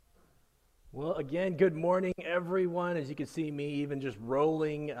Well, again, good morning, everyone. As you can see me even just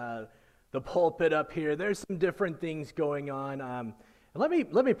rolling the pulpit up here, there's some different things going on. Let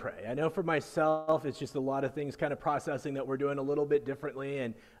me pray. I know for myself, it's just a lot of things kind of processing that we're doing a little bit differently.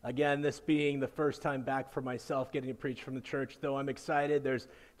 And again, this being the first time back for myself getting to preach from the church, though I'm excited. There's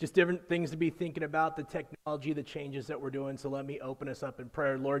just different things to be thinking about, the technology, the changes that we're doing. So let me open us up in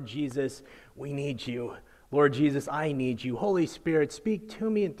prayer. Lord Jesus, we need you. Lord Jesus, I need you. Holy Spirit, speak to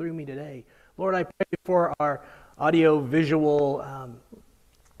me and through me today. Lord, I pray for our audio-visual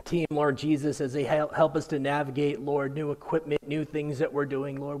team, Lord Jesus, as they help us to navigate, Lord, new equipment, new things that we're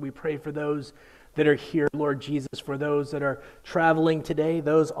doing. Lord, we pray for those that are here, Lord Jesus, for those that are traveling today,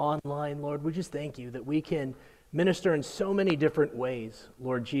 those online, Lord. We just thank you that we can minister in so many different ways,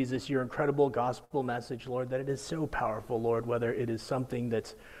 Lord Jesus, your incredible gospel message, Lord, that it is so powerful, Lord, whether it is something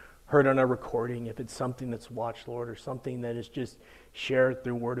that's heard on a recording, if it's something that's watched, Lord, or something that is just shared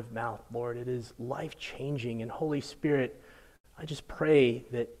through word of mouth, Lord. It is life-changing. And Holy Spirit, I just pray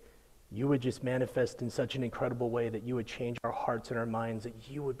that you would just manifest in such an incredible way, that you would change our hearts and our minds, that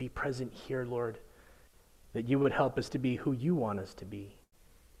you would be present here, Lord, that you would help us to be who you want us to be.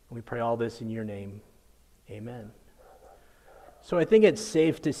 And we pray all this in your name. Amen. So I think it's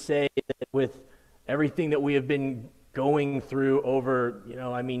safe to say that with everything that we have been going through over,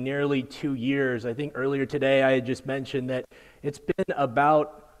 nearly 2 years. I think earlier today I had just mentioned that it's been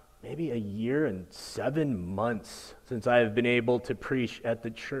about maybe a year and 7 months since I have been able to preach at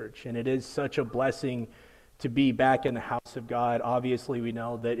the church. And it is such a blessing to be back in the house of God. Obviously, we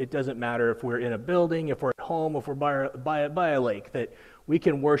know that it doesn't matter if we're in a building, if we're at home, if we're by a lake, that we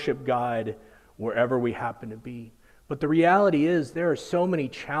can worship God wherever we happen to be. But the reality is there are so many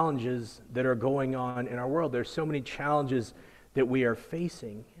challenges that are going on in our world. There's so many challenges that we are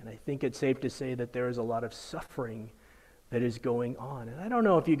facing. And I think it's safe to say that there is a lot of suffering that is going on. And I don't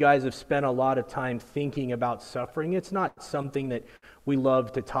know if you guys have spent a lot of time thinking about suffering. It's not something that we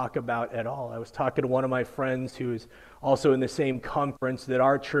love to talk about at all. I was talking to one of my friends who is also in the same conference that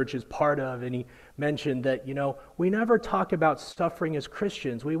our church is part of, and he mentioned that, we never talk about suffering as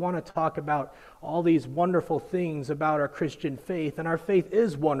Christians. We want to talk about all these wonderful things about our Christian faith, and our faith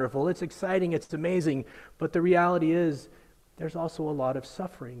is wonderful. It's exciting. It's amazing. But the reality is there's also a lot of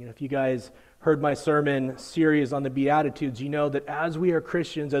suffering. And if you guys heard my sermon series on the Beatitudes, you know that as we are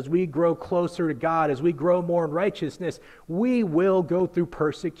Christians, as we grow closer to God, as we grow more in righteousness, we will go through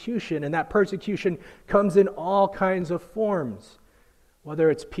persecution. And that persecution comes in all kinds of forms, whether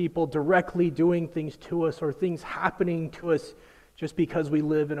it's people directly doing things to us or things happening to us just because we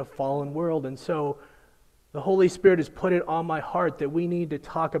live in a fallen world. And so the Holy Spirit has put it on my heart that we need to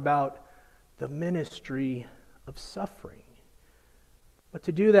talk about the ministry of suffering. But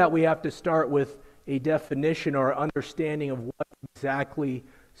to do that, we have to start with a definition or understanding of what exactly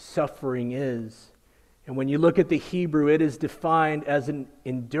suffering is. And when you look at the Hebrew, it is defined as an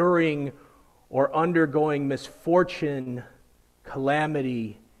enduring or undergoing misfortune,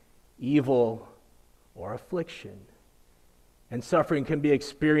 calamity, evil, or affliction. And suffering can be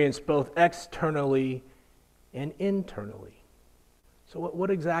experienced both externally and internally. So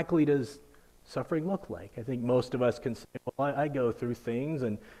what exactly does suffering look like? I think most of us can say, well, I go through things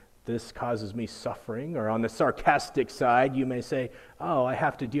and this causes me suffering. Or on the sarcastic side, you may say, oh, I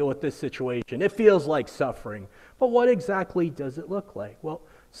have to deal with this situation. It feels like suffering. But what exactly does it look like? Well,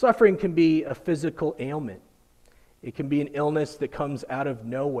 suffering can be a physical ailment. It can be an illness that comes out of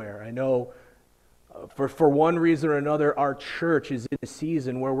nowhere. I know for one reason or another, our church is in a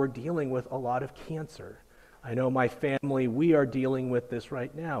season where we're dealing with a lot of cancer. I know my family, we are dealing with this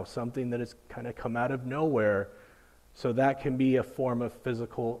right now, something that has kind of come out of nowhere. So that can be a form of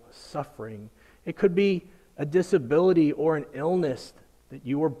physical suffering. It could be a disability or an illness that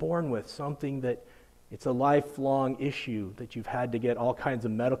you were born with, something that it's a lifelong issue that you've had to get all kinds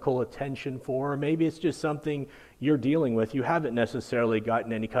of medical attention for. Or maybe it's just something you're dealing with. You haven't necessarily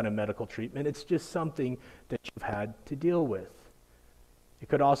gotten any kind of medical treatment. It's just something that you've had to deal with. It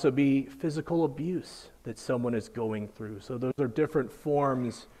could also be physical abuse that someone is going through. So those are different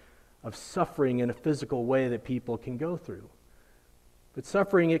forms of suffering in a physical way that people can go through. But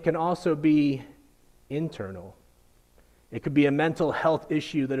suffering, it can also be internal. It could be a mental health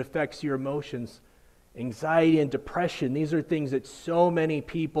issue that affects your emotions. Anxiety and depression, these are things that so many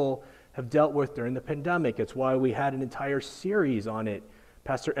people have dealt with during the pandemic. It's why we had an entire series on it.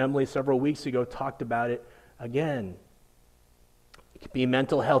 Pastor Emily several weeks ago talked about it again. It could be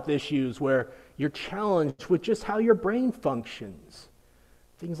mental health issues where you're challenged with just how your brain functions.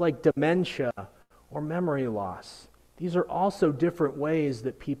 Things like dementia or memory loss. These are also different ways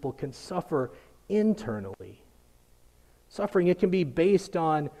that people can suffer internally. Suffering, it can be based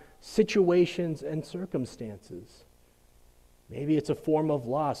on situations and circumstances. Maybe it's a form of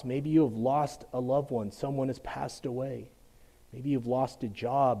loss. Maybe you have lost a loved one. Someone has passed away. Maybe you've lost a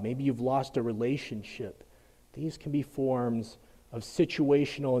job. Maybe you've lost a relationship. These can be forms of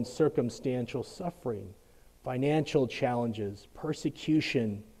situational and circumstantial suffering, financial challenges,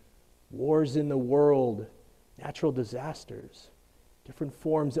 persecution, wars in the world, natural disasters, different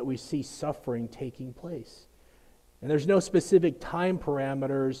forms that we see suffering taking place. And there's no specific time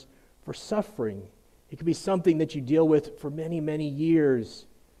parameters for suffering. It could be something that you deal with for many, many years.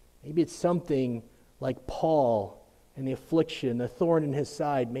 Maybe it's something like Paul and the affliction, the thorn in his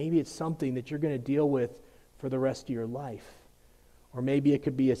side. Maybe it's something that you're going to deal with for the rest of your life. Or maybe it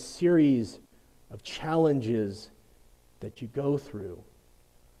could be a series of challenges that you go through.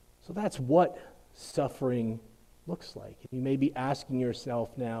 So that's what suffering looks like. You may be asking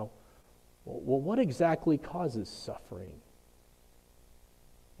yourself now, well, what exactly causes suffering?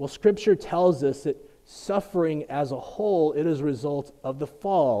 Well, Scripture tells us that suffering as a whole, it is a result of the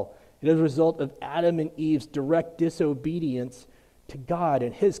fall. It is a result of Adam and Eve's direct disobedience to God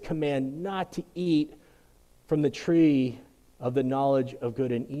and his command not to eat from the tree of the knowledge of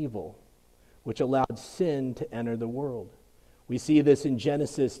good and evil, which allowed sin to enter the world. We see this in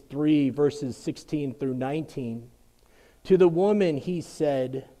Genesis 3, verses 16 through 19. To the woman he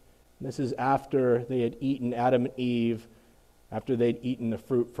said, this is after they had eaten, Adam and Eve, after they'd eaten the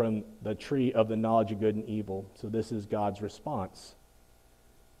fruit from the tree of the knowledge of good and evil. So this is God's response.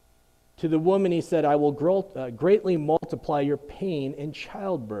 To the woman he said, I will greatly multiply your pain in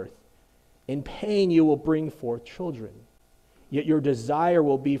childbirth. In pain you will bring forth children. Yet your desire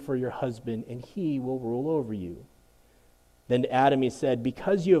will be for your husband, and he will rule over you. Then to Adam he said,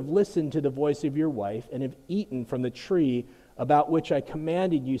 because you have listened to the voice of your wife, and have eaten from the tree about which I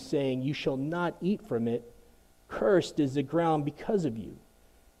commanded you, saying, you shall not eat from it, cursed is the ground because of you.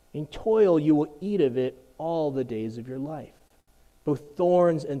 In toil you will eat of it all the days of your life. Both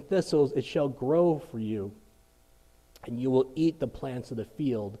thorns and thistles it shall grow for you, and you will eat the plants of the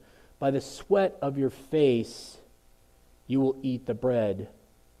field. By the sweat of your face you will eat the bread,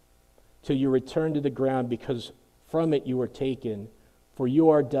 till you return to the ground, because from it you were taken, for you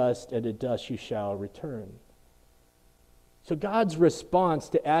are dust, and to dust you shall return. So God's response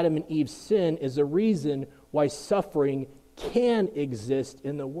to Adam and Eve's sin is a reason why suffering can exist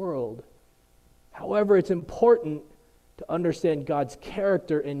in the world. However, it's important to understand God's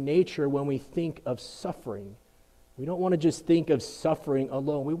character and nature when we think of suffering. We don't want to just think of suffering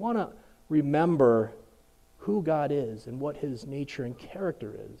alone. We want to remember who God is and what his nature and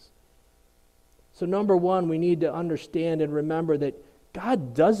character is. So number one, we need to understand and remember that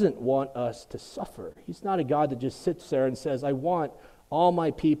God doesn't want us to suffer. He's not a God that just sits there and says, I want all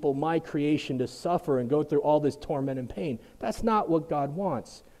my people, my creation, to suffer and go through all this torment and pain. That's not what God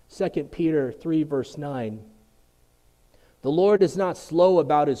wants. 2 Peter 3, verse 9. The Lord is not slow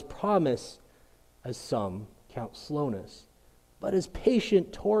about his promise, as some count slowness, but is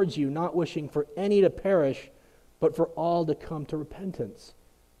patient towards you, not wishing for any to perish, but for all to come to repentance.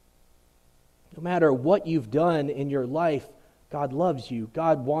 No matter what you've done in your life, God loves you.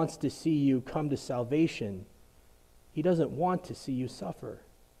 God wants to see you come to salvation. He doesn't want to see you suffer.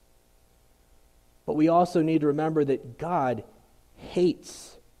 But we also need to remember that God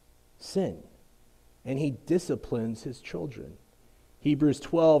hates sin, and he disciplines his children. Hebrews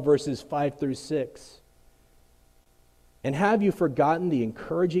 12, verses 5 through 6. And have you forgotten the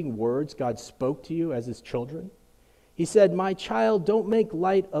encouraging words God spoke to you as his children? He said, my child, don't make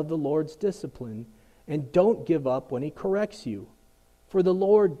light of the Lord's discipline, and don't give up when he corrects you. For the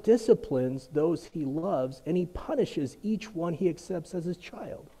Lord disciplines those he loves, and he punishes each one he accepts as his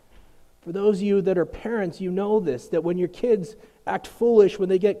child. For those of you that are parents, you know this, that when your kids act foolish, when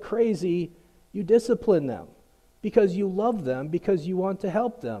they get crazy, you discipline them because you love them, because you want to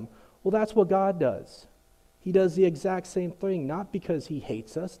help them. Well, that's what God does. He does the exact same thing, not because he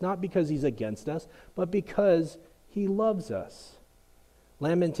hates us, not because he's against us, but because he loves us.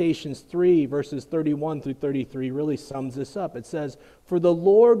 Lamentations 3, verses 31 through 33 really sums this up. It says, for the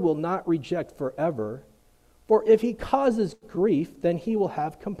Lord will not reject forever, for if he causes grief, then he will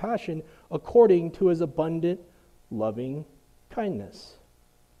have compassion according to his abundant loving kindness.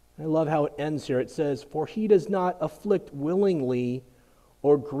 I love how it ends here. It says, for he does not afflict willingly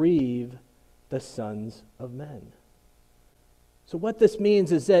or grieve the sons of men. So what this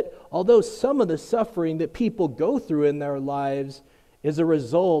means is that although some of the suffering that people go through in their lives is a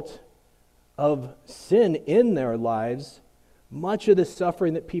result of sin in their lives, much of the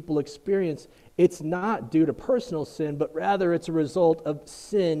suffering that people experience, it's not due to personal sin, but rather it's a result of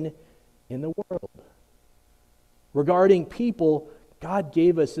sin in the world. Regarding people, God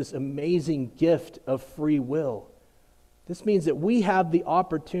gave us this amazing gift of free will. This means that we have the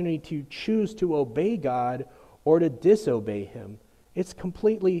opportunity to choose to obey God or to disobey him. It's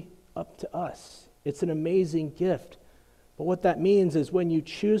completely up to us. It's an amazing gift. But what that means is when you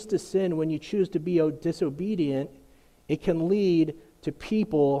choose to sin, when you choose to be disobedient, it can lead to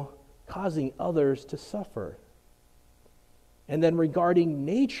people causing others to suffer. And then regarding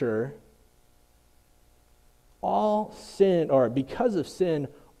nature, all sin, or because of sin,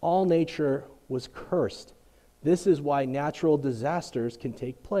 all nature was cursed. This is why natural disasters can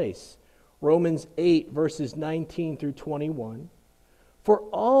take place. Romans 8, verses 19 through 21. For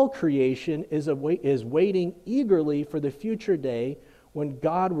all creation is waiting eagerly for the future day when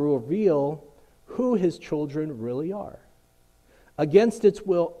God will reveal who his children really are. Against its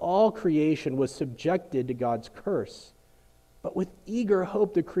will, all creation was subjected to God's curse. But with eager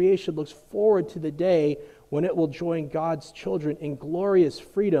hope, the creation looks forward to the day when it will join God's children in glorious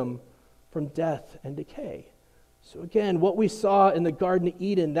freedom from death and decay. So again, what we saw in the Garden of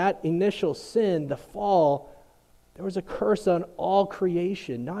Eden, that initial sin, the fall, there was a curse on all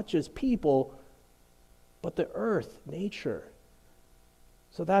creation, not just people, but the earth, nature.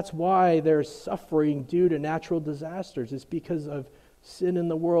 So that's why there's suffering due to natural disasters. It's because of sin in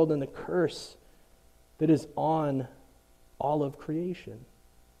the world and the curse that is on all of creation.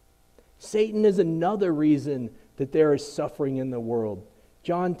 Satan is another reason that there is suffering in the world.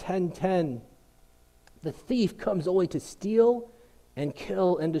 John 10:10, the thief comes only to steal and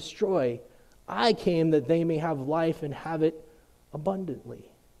kill and destroy. I came that they may have life and have it abundantly.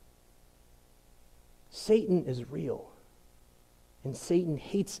 Satan is real. And Satan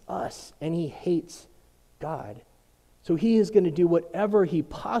hates us, and he hates God. So he is going to do whatever he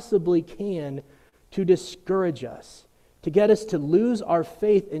possibly can to discourage us, to get us to lose our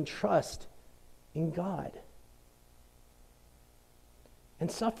faith and trust in God. And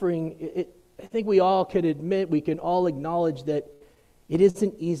suffering, I think we all can admit, we can all acknowledge that it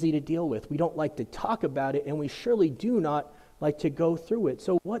isn't easy to deal with. We don't like to talk about it, and we surely do not like to go through it.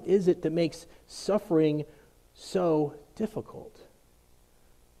 So what is it that makes suffering so difficult?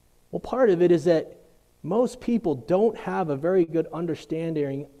 Well, part of it is that most people don't have a very good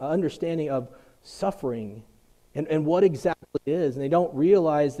understanding of suffering and what exactly it is. And they don't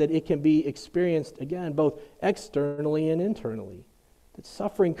realize that it can be experienced, again, both externally and internally. That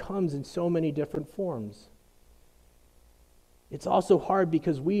suffering comes in so many different forms. It's also hard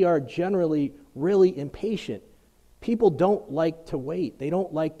because we are generally really impatient. People don't like to wait. They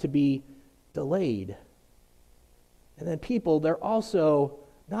don't like to be delayed. And then people, they're also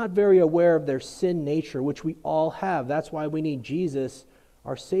not very aware of their sin nature, which we all have. That's why we need Jesus,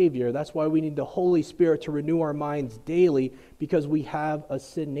 our Savior. That's why we need the Holy Spirit to renew our minds daily, because we have a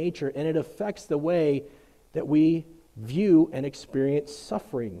sin nature, and it affects the way that we view and experience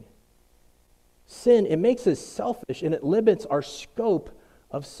suffering. Sin, it makes us selfish, and it limits our scope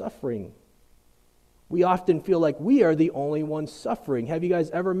of suffering. We often feel like we are the only ones suffering. Have you guys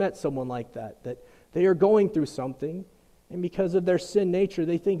ever met someone like that? That they are going through something, and because of their sin nature,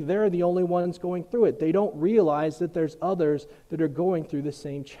 they think they're the only ones going through it. They don't realize that there's others that are going through the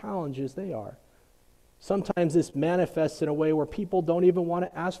same challenges they are. Sometimes this manifests in a way where people don't even want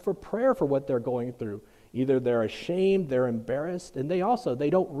to ask for prayer for what they're going through. Either they're ashamed, they're embarrassed, and they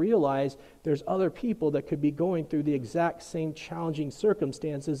don't realize there's other people that could be going through the exact same challenging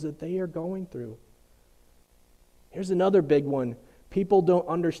circumstances that they are going through. Here's another big one. People don't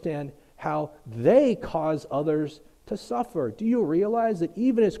understand how they cause others to suffer. Do you realize that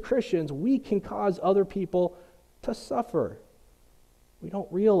even as Christians, we can cause other people to suffer? We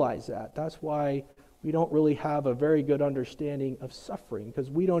don't realize that. That's why we don't really have a very good understanding of suffering, because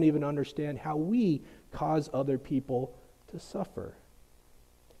we don't even understand how we cause other people to suffer.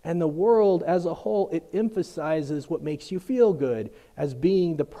 And the world as a whole, it emphasizes what makes you feel good as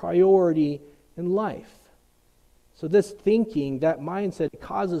being the priority in life. So this thinking, that mindset,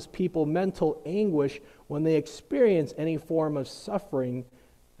 causes people mental anguish when they experience any form of suffering,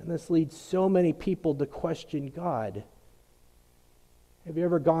 and this leads so many people to question God. Have you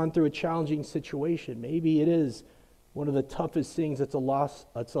ever gone through a challenging situation? Maybe it is one of the toughest things. It's the loss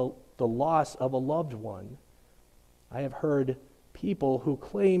of a loved one. I have heard people who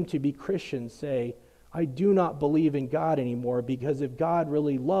claim to be Christians say, I do not believe in God anymore, because if God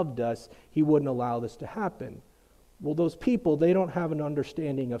really loved us, he wouldn't allow this to happen. Well, those people, they don't have an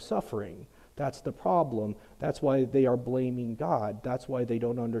understanding of suffering. That's the problem. That's why they are blaming God. That's why they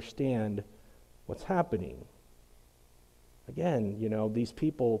don't understand what's happening. Again, these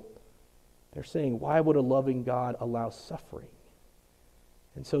people, they're saying, why would a loving God allow suffering?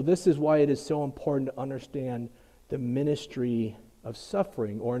 And so this is why it is so important to understand the ministry of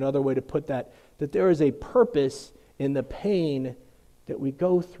suffering. Or another way to put that there is a purpose in the pain that we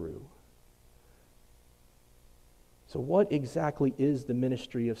go through. So what exactly is the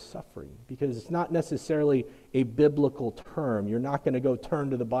ministry of suffering? Because it's not necessarily a biblical term. You're not going to go turn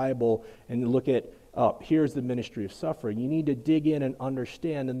to the Bible and look at, here's the ministry of suffering. You need to dig in and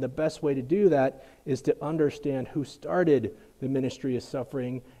understand, and the best way to do that is to understand who started the ministry of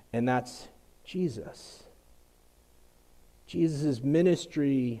suffering, and that's Jesus. Jesus'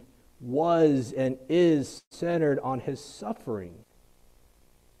 ministry was and is centered on his suffering.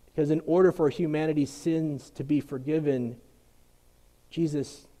 Because in order for humanity's sins to be forgiven,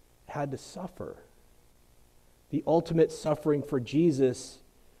 Jesus had to suffer. The ultimate suffering for Jesus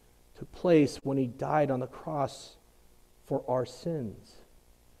took place when he died on the cross for our sins.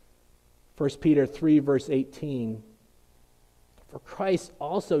 1 Peter 3, verse 18, "For Christ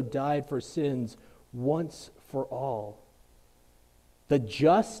also died for sins once for all, the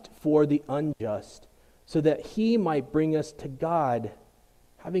just for the unjust, so that he might bring us to God,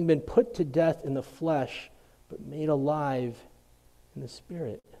 having been put to death in the flesh, but made alive in the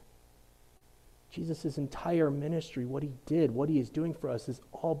Spirit." Jesus' entire ministry, what he did, what he is doing for us, is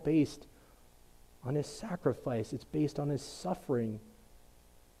all based on his sacrifice. It's based on his suffering,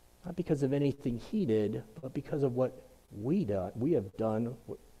 not because of anything he did, but because of what we have done,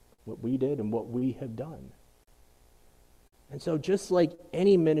 what we did and what we have done. And so just like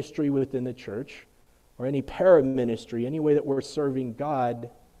any ministry within the church, or any para-ministry, any way that we're serving God,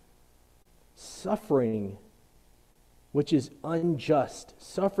 suffering, which is unjust,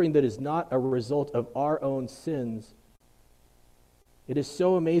 suffering that is not a result of our own sins, it is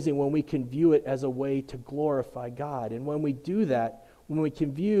so amazing when we can view it as a way to glorify God. And when we do that, when we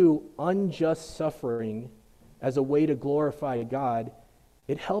can view unjust suffering as a way to glorify God,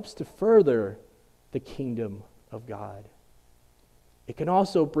 it helps to further the kingdom of God. It can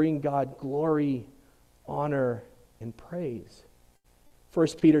also bring God glory, honor, and praise.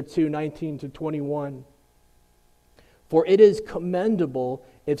 1 Peter 2, 19-21. "For it is commendable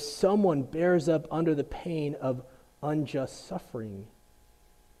if someone bears up under the pain of unjust suffering,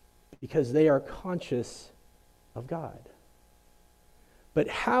 because they are conscious of God. But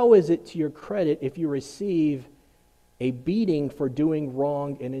how is it to your credit if you receive a beating for doing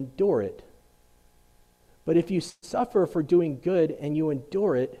wrong and endure it? But if you suffer for doing good and you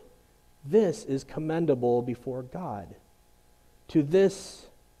endure it, this is commendable before God. To this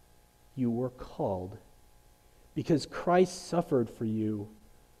you were called, because Christ suffered for you,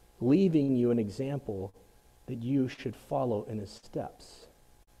 leaving you an example that you should follow in his steps."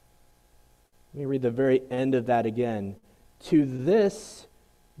 Let me read the very end of that again. "To this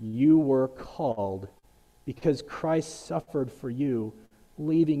you were called, because Christ suffered for you,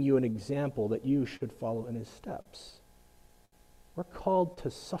 leaving you an example that you should follow in his steps." We're called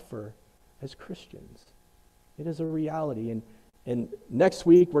to suffer as Christians. It is a reality. And next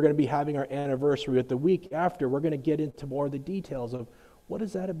week, we're going to be having our anniversary. But the week after, we're going to get into more of the details of what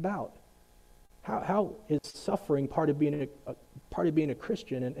is that about? How is suffering part of being a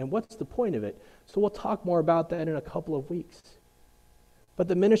Christian, and what's the point of it? So we'll talk more about that in a couple of weeks. But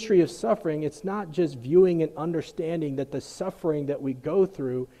the ministry of suffering, it's not just viewing and understanding that the suffering that we go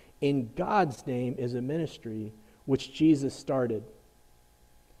through in God's name is a ministry which Jesus started.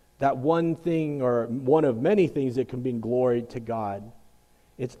 That one thing, or one of many things that can bring glory to God.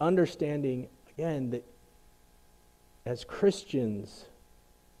 It's understanding, again, that as Christians,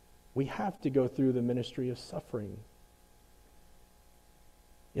 we have to go through the ministry of suffering.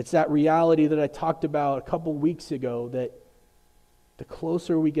 It's that reality that I talked about a couple weeks ago, that the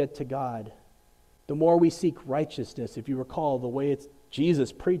closer we get to God, the more we seek righteousness. If you recall, the way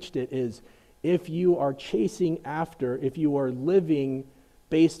Jesus preached it is, if you are chasing after, if you are living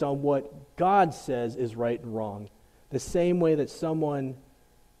based on what God says is right and wrong, the same way that someone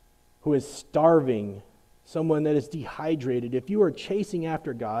who is starving, someone that is dehydrated, if you are chasing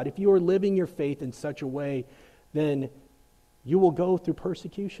after God, if you are living your faith in such a way, then you will go through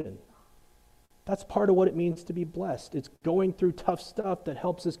persecution. That's part of what it means to be blessed. It's going through tough stuff that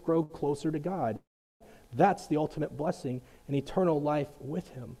helps us grow closer to God. That's the ultimate blessing, and eternal life with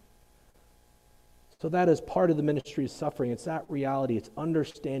him. So that is part of the ministry of suffering. It's that reality. It's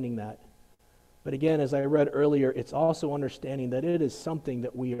understanding that. But again, as I read earlier, it's also understanding that it is something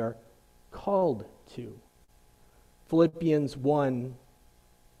that we are called to. Philippians 1,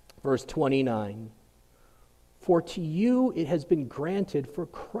 verse 29. "For to you it has been granted for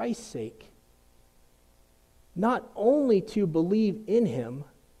Christ's sake, not only to believe in him,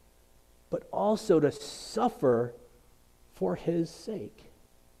 but also to suffer for his sake."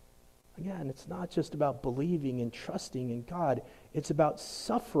 Again, it's not just about believing and trusting in God. It's about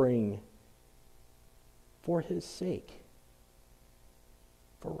suffering for his sake,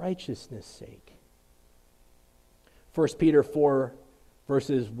 for righteousness' sake. 1 Peter 4,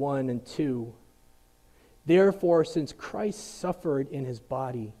 verses 1 and 2. Therefore, since Christ suffered in his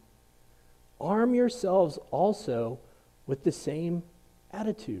body, arm yourselves also with the same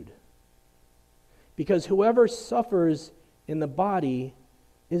attitude. Because whoever suffers in the body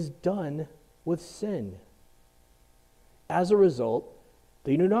is done with sin. As a result,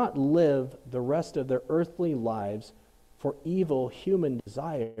 they do not live the rest of their earthly lives for evil human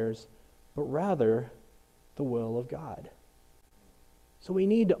desires, but rather the will of God. So we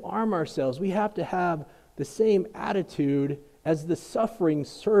need to arm ourselves. We have to have the same attitude as the suffering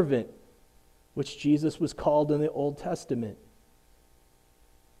servant, which Jesus was called in the Old Testament.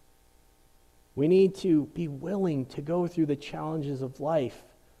 We need to be willing to go through the challenges of life.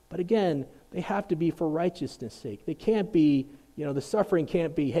 But again, they have to be for righteousness' sake. They can't be, the suffering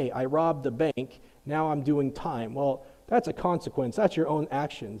can't be, hey, I robbed the bank, now I'm doing time. Well, that's a consequence. That's your own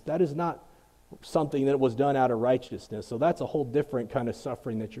actions. That is not something that was done out of righteousness. So that's a whole different kind of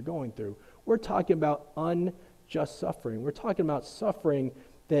suffering that you're going through. We're talking about unjust suffering. We're talking about suffering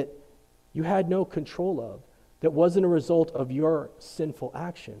that you had no control of, that wasn't a result of your sinful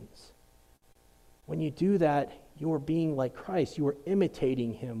actions. When you do that, you are being like Christ. You are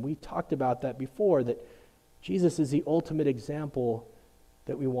imitating him. We talked about that before, that Jesus is the ultimate example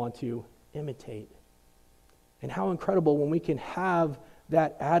that we want to imitate. And how incredible when we can have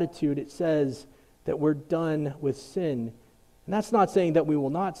that attitude. It says that we're done with sin. And that's not saying that we will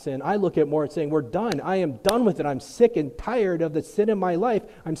not sin. I look at more at saying we're done. I am done with it. I'm sick and tired of the sin in my life.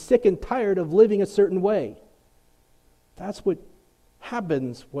 I'm sick and tired of living a certain way. That's what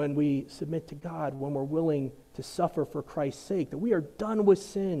happens when we submit to God, when we're willing to suffer for Christ's sake, that we are done with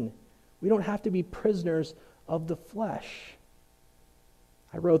sin. We don't have to be prisoners of the flesh.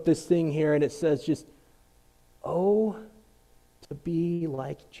 I wrote this thing here, and it says just, oh, to be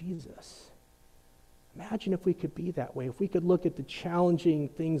like Jesus. Imagine if we could be that way, if we could look at the challenging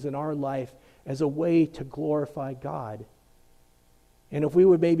things in our life as a way to glorify God. And if we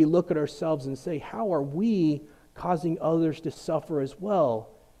would maybe look at ourselves and say, how are we causing others to suffer as well?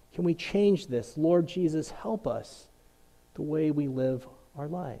 Can we change this? Lord Jesus, help us the way we live our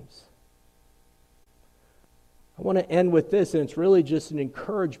lives. I want to end with this, and it's really just an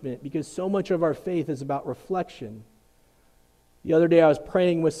encouragement, because so much of our faith is about reflection. The other day I was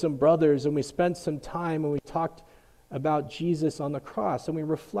praying with some brothers, and we spent some time and we talked about Jesus on the cross, and we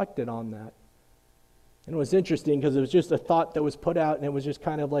reflected on that. And it was interesting because it was just a thought that was put out, and it was just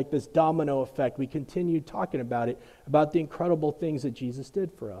kind of like this domino effect. We continued talking about it, about the incredible things that Jesus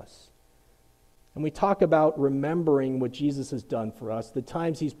did for us. And we talk about remembering what Jesus has done for us, the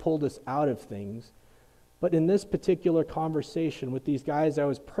times he's pulled us out of things. But in this particular conversation with these guys I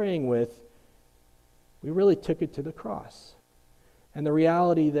was praying with, we really took it to the cross. And the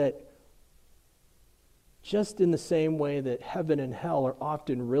reality that just in the same way that heaven and hell are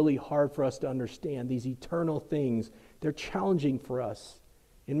often really hard for us to understand, these eternal things, they're challenging for us.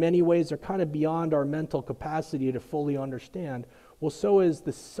 In many ways, they're kind of beyond our mental capacity to fully understand. Well, so is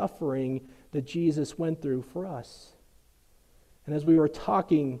the suffering that Jesus went through for us. And as we were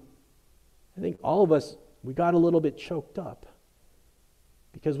talking, I think all of us, we got a little bit choked up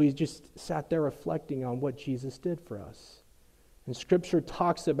because we just sat there reflecting on what Jesus did for us. And Scripture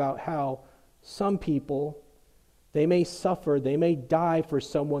talks about how some people, they may suffer, they may die for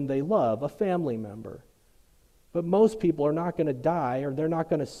someone they love, a family member. But most people are not going to die, or they're not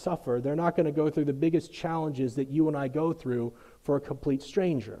going to suffer. They're not going to go through the biggest challenges that you and I go through for a complete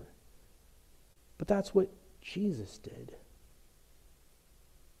stranger. But that's what Jesus did.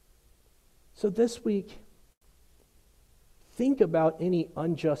 So this week, think about any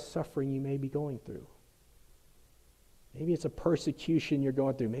unjust suffering you may be going through. Maybe it's a persecution you're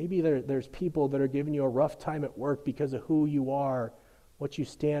going through. Maybe there's people that are giving you a rough time at work because of who you are, what you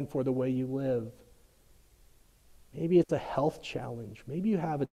stand for, the way you live. Maybe it's a health challenge. Maybe you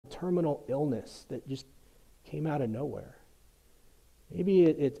have a terminal illness that just came out of nowhere. Maybe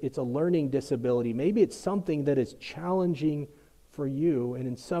it's a learning disability. Maybe it's something that is challenging for you, and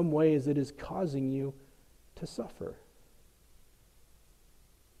in some ways it is causing you to suffer.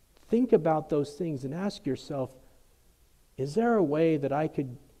 Think about those things and ask yourself, is there a way that I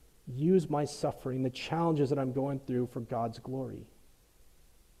could use my suffering, the challenges that I'm going through, for God's glory?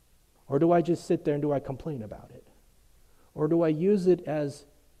 Or do I just sit there and do I complain about it? Or do I use it as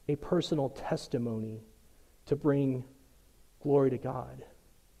a personal testimony to bring glory to God?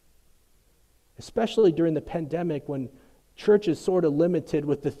 Especially during the pandemic, when church is sort of limited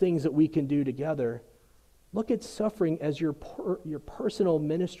with the things that we can do together, Look at suffering as your personal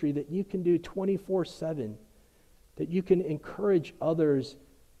ministry that you can do 24/7, that you can encourage others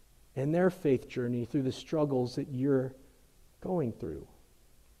in their faith journey through the struggles that you're going through.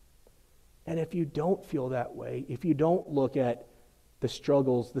 And if you don't feel that way, if you don't look at the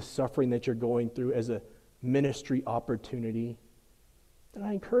struggles, the suffering that you're going through as a ministry opportunity, then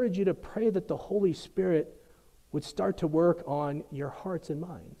I encourage you to pray that the Holy Spirit would start to work on your hearts and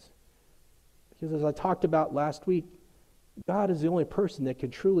minds. Because as I talked about last week, God is the only person that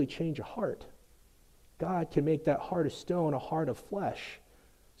can truly change a heart. God can make that heart of stone a heart of flesh.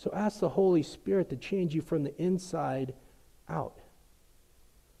 So ask the Holy Spirit to change you from the inside out.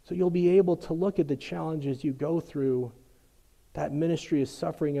 So you'll be able to look at the challenges you go through, that ministry of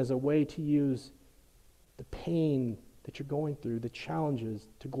suffering, as a way to use the pain that you're going through, the challenges,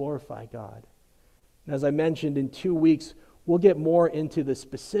 to glorify God. And as I mentioned, in 2 weeks, we'll get more into the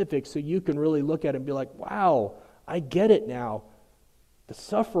specifics so you can really look at it and be like, wow, I get it now. The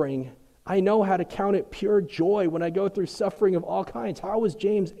suffering, I know how to count it pure joy when I go through suffering of all kinds. How was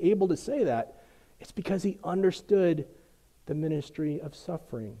James able to say that? It's because he understood the ministry of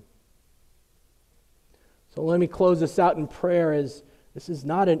suffering. So let me close this out in prayer. As this is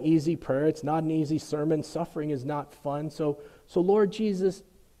not an easy prayer. It's not an easy sermon. Suffering is not fun. So Lord Jesus,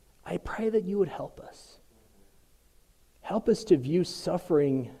 I pray that you would help us. Help us to view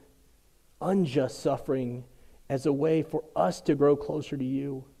suffering, unjust suffering, as a way for us to grow closer to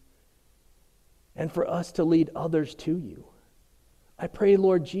you and for us to lead others to you. I pray,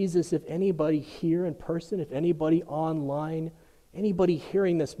 Lord Jesus, if anybody here in person, if anybody online, anybody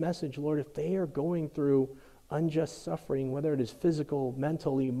hearing this message, Lord, if they are going through unjust suffering, whether it is physical,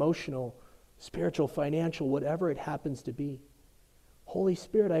 mental, emotional, spiritual, financial, whatever it happens to be, Holy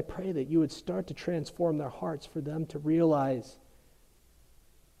Spirit, I pray that you would start to transform their hearts for them to realize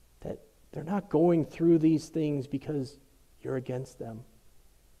that they're not going through these things because you're against them.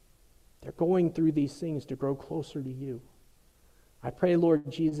 They're going through these things to grow closer to you. I pray, Lord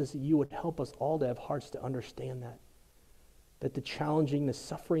Jesus, that you would help us all to have hearts to understand that the challenging, the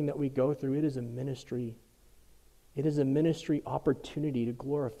suffering that we go through, it is a ministry. It is a ministry opportunity to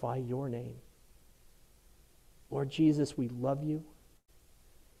glorify your name. Lord Jesus, we love you.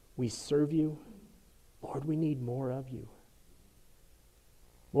 We serve you. Lord, we need more of you.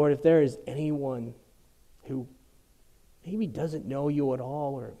 Lord, if there is anyone who maybe doesn't know you at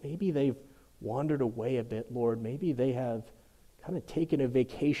all, or maybe they've wandered away a bit, Lord, maybe they have kind of taken a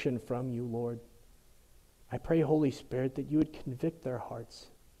vacation from you, Lord, I pray, Holy Spirit, that you would convict their hearts,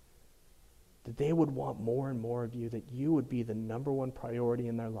 that they would want more and more of you, that you would be the number one priority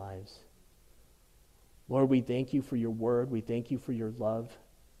in their lives. Lord, we thank you for your word. We thank you for your love.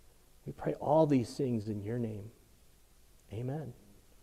 We pray all these things in your name. Amen.